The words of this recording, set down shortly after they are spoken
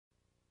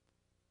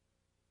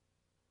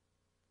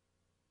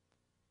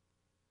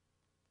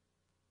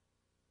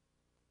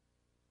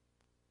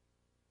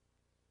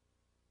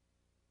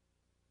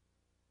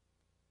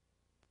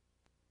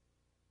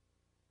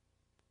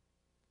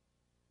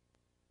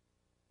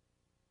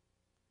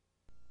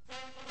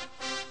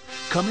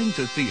Coming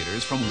to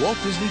theaters from Walt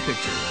Disney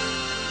Pictures.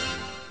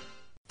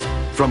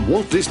 From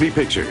Walt Disney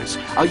Pictures,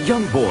 a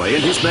young boy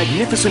and his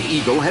magnificent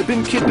eagle have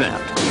been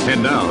kidnapped.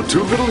 And now,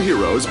 two little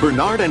heroes,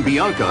 Bernard and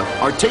Bianca,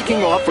 are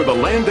taking off for the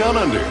land down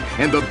under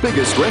and the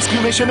biggest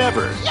rescue mission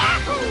ever.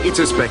 Yahoo! It's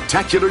a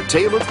spectacular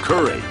tale of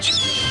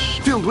courage,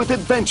 filled with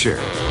adventure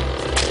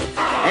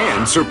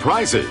and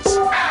surprises.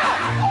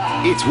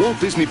 It's Walt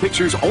Disney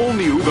Pictures'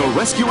 all-new The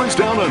Rescuers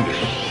Down Under.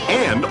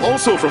 And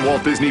also from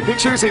Walt Disney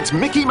Pictures, it's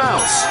Mickey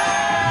Mouse.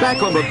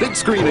 Back on the big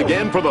screen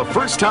again for the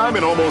first time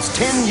in almost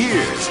 10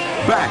 years.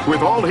 Back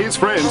with all his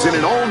friends in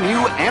an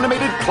all-new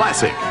animated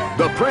classic,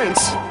 The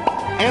Prince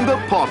and the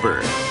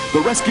Pauper. The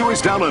Rescuers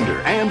Down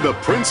Under and The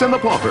Prince and the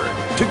Pauper,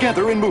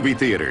 together in movie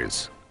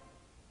theaters.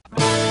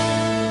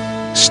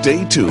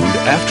 Stay tuned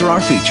after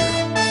our feature.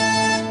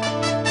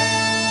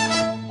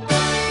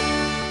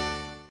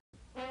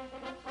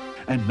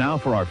 And now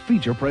for our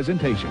feature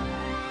presentation.